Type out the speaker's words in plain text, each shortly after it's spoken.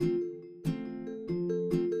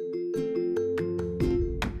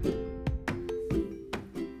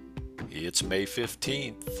It's May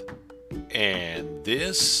 15th, and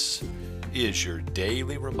this is your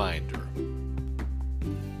daily reminder.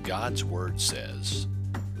 God's Word says,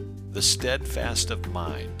 "The steadfast of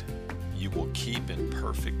mind you will keep in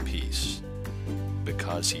perfect peace,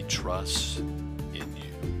 because he trusts in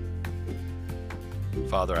you."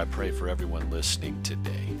 Father, I pray for everyone listening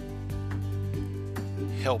today.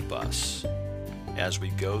 Help us as we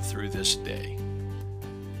go through this day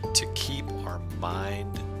to keep our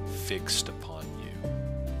mind fixed upon you.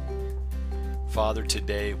 Father,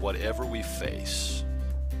 today, whatever we face,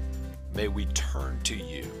 may we turn to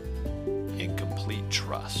you in complete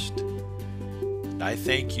trust. And I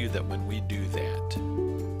thank you that when we do that,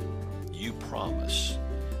 you promise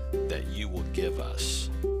that you will give us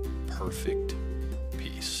perfect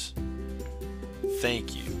peace.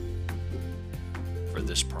 Thank you for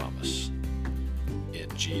this promise. In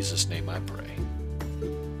Jesus' name I pray.